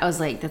that, I was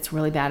like, that's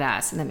really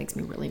badass. And that makes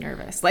me really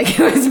nervous. Like,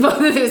 it was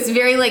both of those,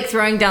 very like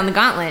throwing down the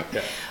gauntlet.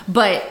 Yeah.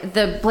 But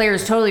the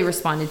players totally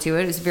responded to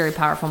it. It was a very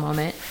powerful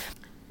moment.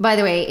 By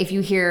the way, if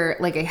you hear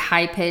like a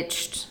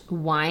high-pitched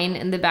whine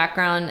in the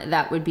background,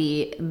 that would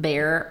be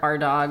Bear, our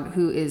dog,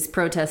 who is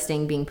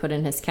protesting being put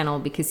in his kennel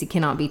because he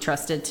cannot be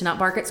trusted to not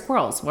bark at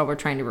squirrels while we're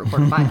trying to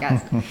record a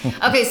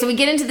podcast. Okay, so we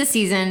get into the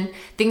season.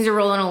 Things are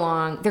rolling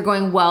along. They're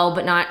going well,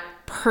 but not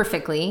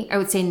perfectly. I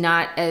would say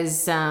not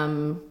as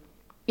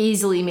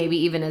easily, maybe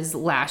even as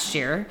last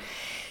year.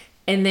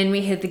 And then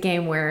we hit the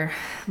game where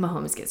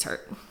Mahomes gets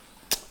hurt.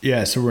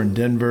 Yeah, so we're in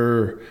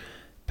Denver.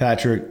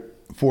 Patrick,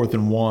 4th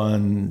and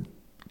 1.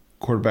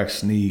 Quarterback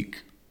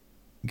sneak,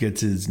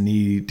 gets his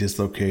knee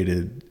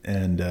dislocated,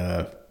 and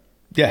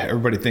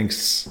everybody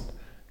thinks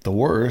the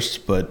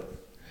worst, but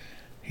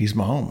he's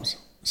Mahomes.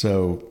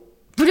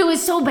 But it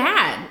was so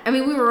bad. I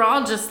mean, we were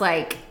all just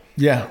like,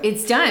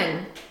 it's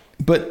done.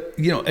 But,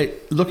 you know,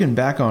 looking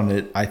back on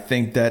it, I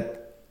think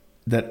that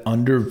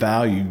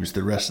undervalues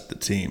the rest of the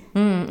team.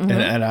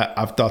 And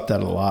I've thought that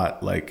a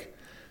lot. Like,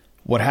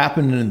 what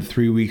happened in the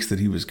 3 weeks that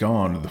he was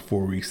gone, or the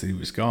 4 weeks that he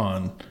was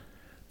gone,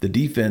 the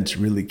defense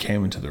really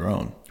came into their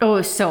own. Oh, it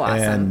was so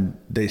awesome. And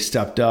they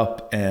stepped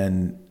up,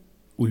 and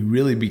we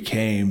really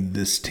became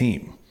this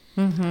team.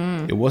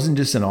 It wasn't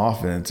just an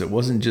offense. It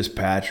wasn't just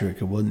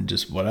Patrick. It wasn't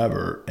just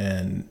whatever.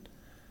 And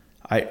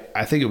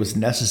I think it was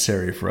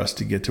necessary for us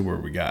to get to where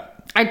we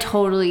got. I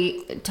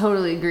totally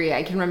agree.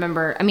 I can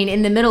remember, I mean,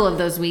 in the middle of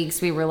those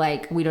weeks, we were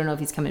like, we don't know if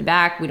he's coming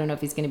back. We don't know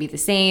if he's going to be the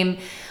same.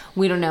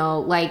 We don't know.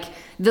 Like,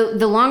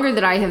 the longer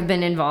that I have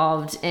been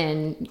involved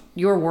in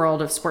your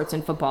world of sports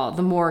and football,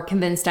 the more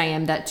convinced I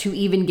am that to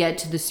even get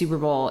to the Super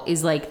Bowl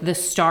is like the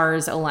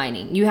stars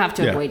aligning. You have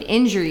to avoid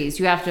injuries.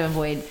 You have to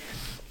avoid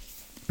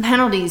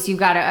penalties. You've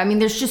got to, I mean,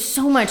 there's just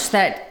so much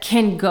that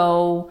can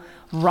go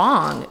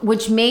wrong,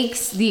 which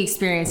makes the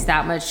experience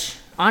that much,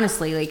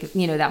 honestly, like,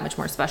 you know, that much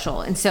more special.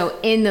 And so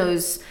in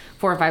those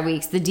 4 or 5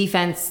 weeks, the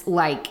defense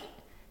like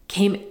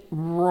came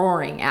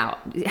roaring out,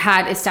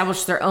 had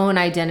established their own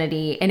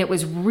identity, and it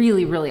was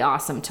really, really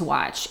awesome to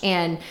watch.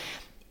 And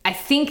I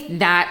think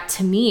that,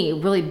 to me,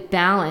 really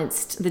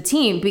balanced the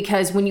team,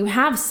 because when you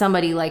have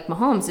somebody like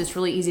Mahomes, it's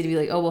really easy to be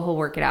like, oh, well, he'll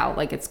work it out.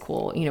 Like, it's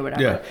cool, you know,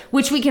 whatever. Yeah.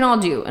 Which we can all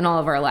do in all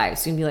of our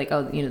lives. You can be like,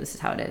 oh, you know, this is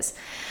how it is.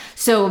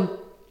 So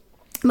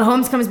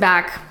Mahomes comes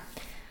back.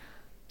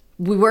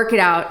 We work it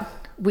out.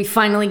 We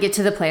finally get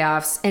to the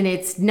playoffs, and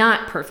it's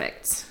not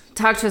perfect.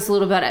 Talk to us a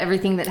little about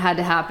everything that had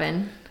to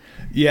happen.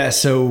 Yeah,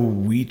 so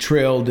we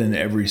trailed in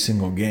every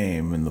single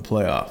game in the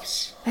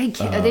playoffs.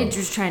 Are they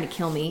just trying to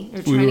kill me?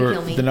 Or we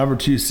were the number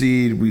 2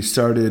 seed. We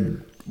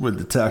started with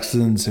the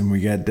Texans, and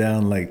we got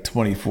down like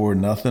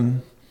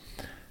 24-0.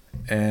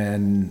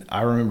 And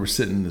I remember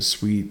sitting in the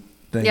suite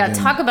thinking... Yeah,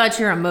 talk about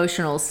your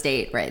emotional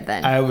state right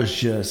then. I was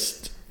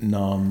just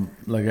numb.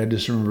 Like, I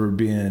just remember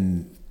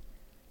being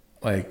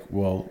like,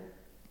 well,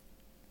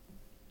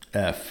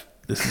 F,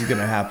 this is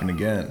going to happen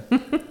again.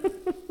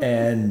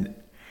 And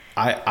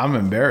I'm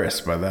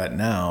embarrassed by that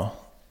now.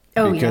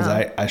 Because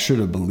I should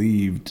have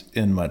believed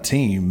in my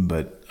team,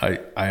 but I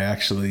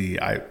actually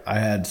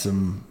had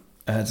some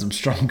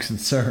strong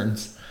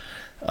concerns.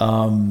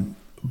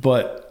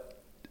 But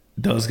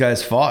those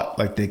guys fought.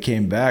 Like, they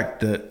came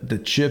back.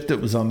 The chip that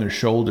was on their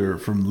shoulder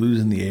from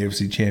losing the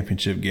AFC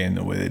Championship game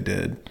the way they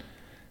did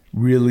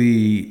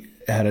really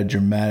had a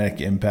dramatic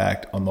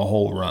impact on the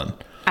whole run.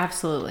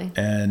 Absolutely.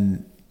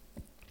 And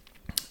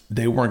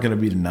they weren't going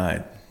to be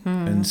denied.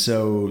 And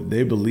so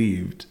they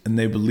believed, and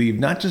they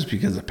believed not just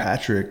because of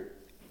Patrick,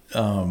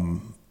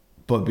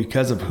 but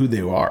because of who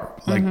they are.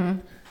 Like,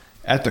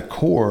 at the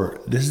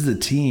core, this is a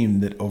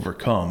team that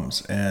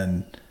overcomes.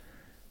 And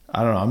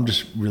I don't know, I'm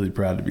just really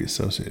proud to be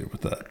associated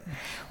with that.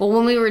 Well,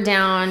 when we were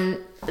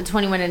down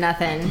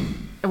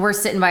 21-0, we're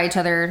sitting by each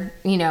other,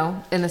 you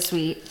know, in the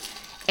suite.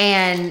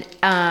 And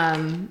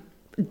the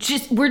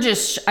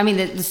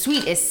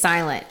suite is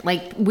silent.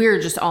 Like,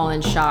 we're just all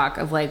in shock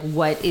of like,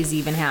 what is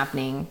even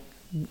happening?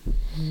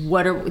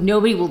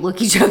 Nobody will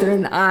look each other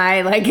in the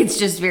eye. Like, it's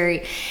just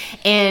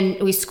and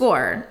we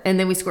score, and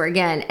then we score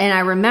again. And I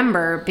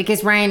remember,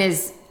 because Ryan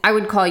is, I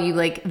would call you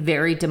like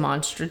very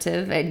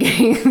demonstrative at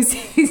games.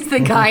 He's the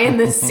guy in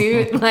the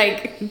suit,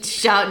 like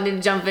shouting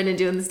and jumping and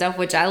doing the stuff,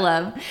 which I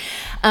love.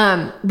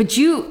 But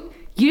you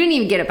didn't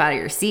even get up out of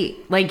your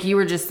seat. Like, you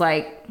were just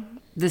like,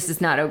 this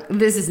is not okay.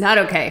 This is not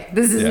okay.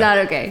 This is not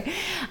okay.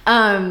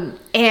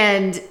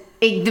 And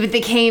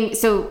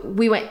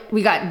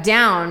we got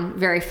down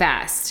very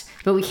fast,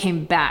 but we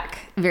came back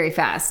very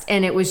fast.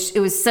 And it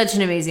was such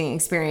an amazing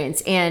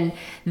experience. And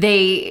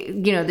they,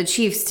 you know, the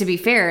Chiefs, to be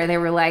fair, they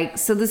were like,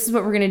 so this is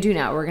what we're going to do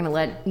now. We're going to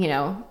let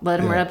them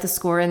run up the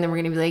score. And then we're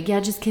going to be like,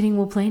 yeah, just kidding.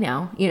 We'll play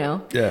now, you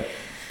know? Yeah.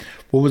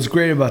 What was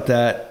great about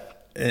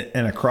that,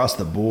 and across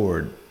the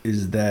board,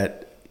 is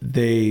that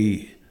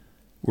they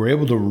were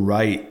able to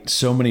right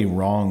so many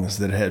wrongs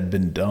that had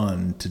been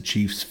done to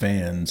Chiefs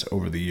fans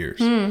over the years.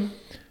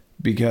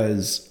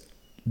 Because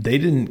they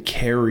didn't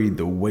carry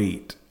the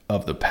weight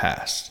of the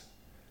past.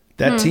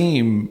 That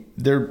team,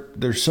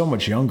 they're so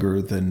much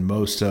younger than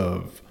most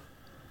of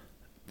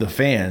the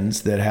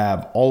fans that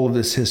have all of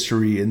this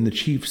history, and the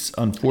Chiefs,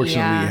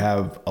 unfortunately,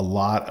 have a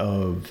lot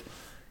of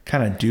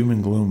kind of doom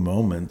and gloom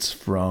moments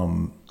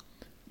from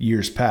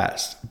years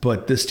past.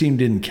 But this team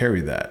didn't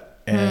carry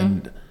that.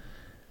 And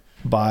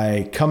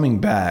by coming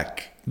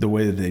back the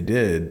way that they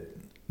did,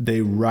 they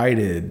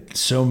righted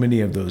so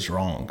many of those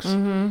wrongs.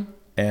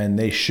 And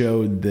they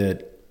showed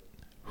that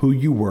who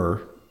you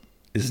were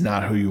is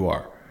not who you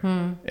are.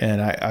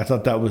 And I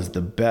thought that was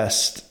the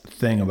best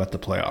thing about the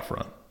playoff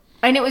run.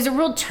 And it was a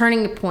real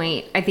turning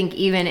point, I think,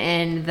 even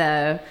in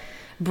the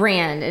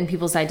brand and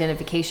people's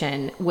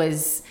identification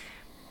was...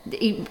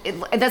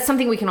 that's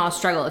something we can all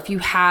struggle. If you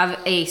have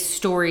a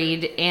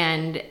storied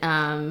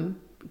and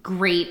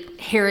great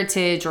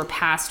heritage or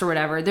past or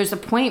whatever, there's a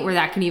point where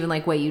that can even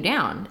like weigh you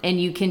down. And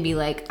you can be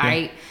like,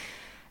 my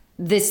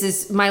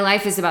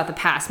life is about the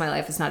past. My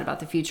life is not about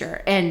the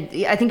future. And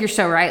I think you're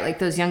so right. Like,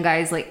 those young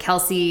guys like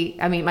Kelsey.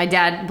 I mean, my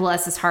dad,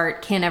 bless his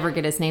heart, can't ever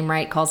get his name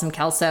right. Calls him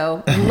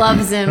Kelso.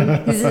 Loves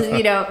him.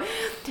 You know,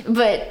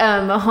 but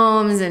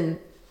Mahomes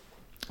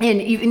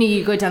and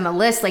you go down the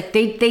list, like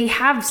they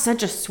have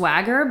such a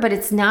swagger, but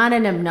it's not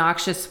an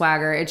obnoxious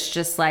swagger. It's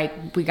just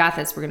like, we got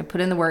this. We're going to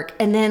put in the work.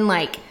 And then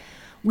like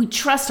we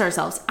trust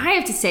ourselves. I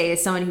have to say,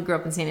 as someone who grew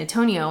up in San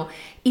Antonio,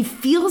 it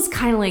feels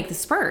kind of like the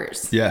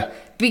Spurs. Yeah.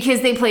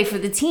 Because they play for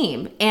the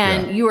team.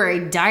 And you are a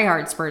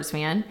diehard Spurs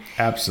fan.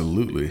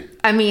 Absolutely.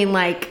 I mean,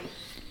 like,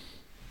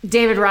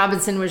 David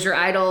Robinson was your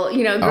idol,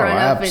 you know, growing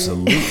up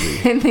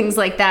and things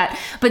like that.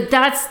 But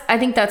I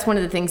think that's one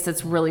of the things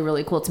that's really,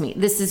 really cool to me.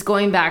 This is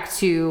going back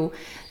to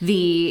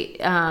the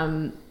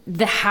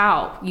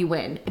how you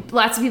win.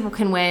 Lots of people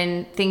can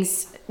win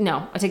things.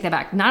 No, I take that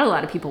back. Not a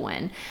lot of people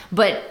win,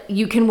 but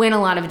you can win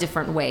a lot of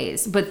different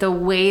ways. But the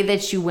way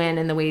that you win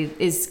and the way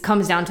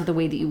comes down to the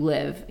way that you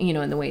live, you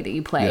know, and the way that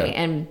you play.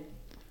 Yeah. And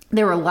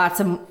there were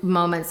lots of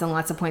moments and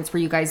lots of points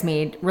where you guys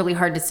made really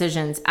hard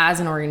decisions as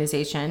an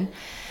organization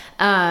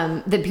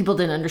that people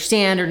didn't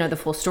understand or know the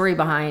full story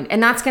behind.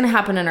 And that's going to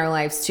happen in our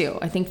lives too.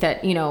 I think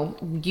that, you know,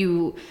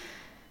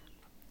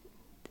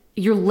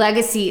 your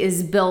legacy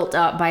is built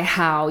up by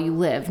how you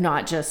live,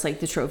 not just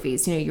like the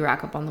trophies, you know, you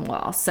rack up on the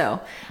wall.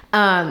 So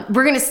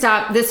we're going to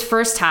stop this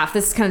first half.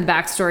 This is kind of the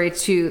backstory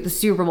to the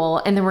Super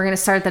Bowl. And then we're going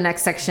to start the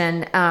next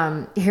section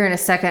here in a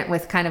second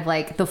with kind of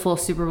like the full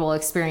Super Bowl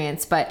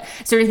experience. But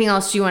is there anything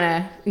else you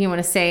want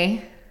to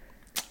say?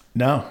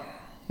 No,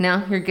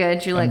 you're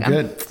good. You're like,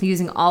 I'm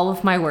using all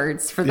of my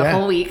words for the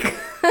whole week.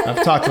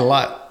 I've talked a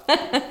lot.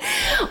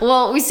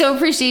 Well, we so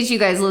appreciate you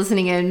guys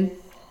listening in.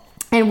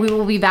 And we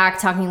will be back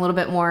talking a little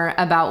bit more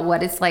about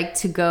what it's like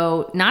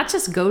to not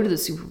just go to the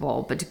Super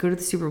Bowl, but to go to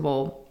the Super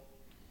Bowl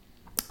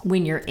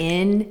when you're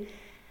in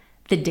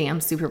the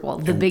damn Super Bowl,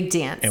 the big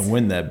dance. And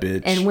win that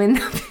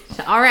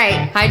bitch. All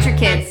right. Hide your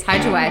kids.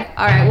 Hide your wife.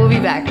 All right. We'll be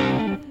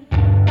back.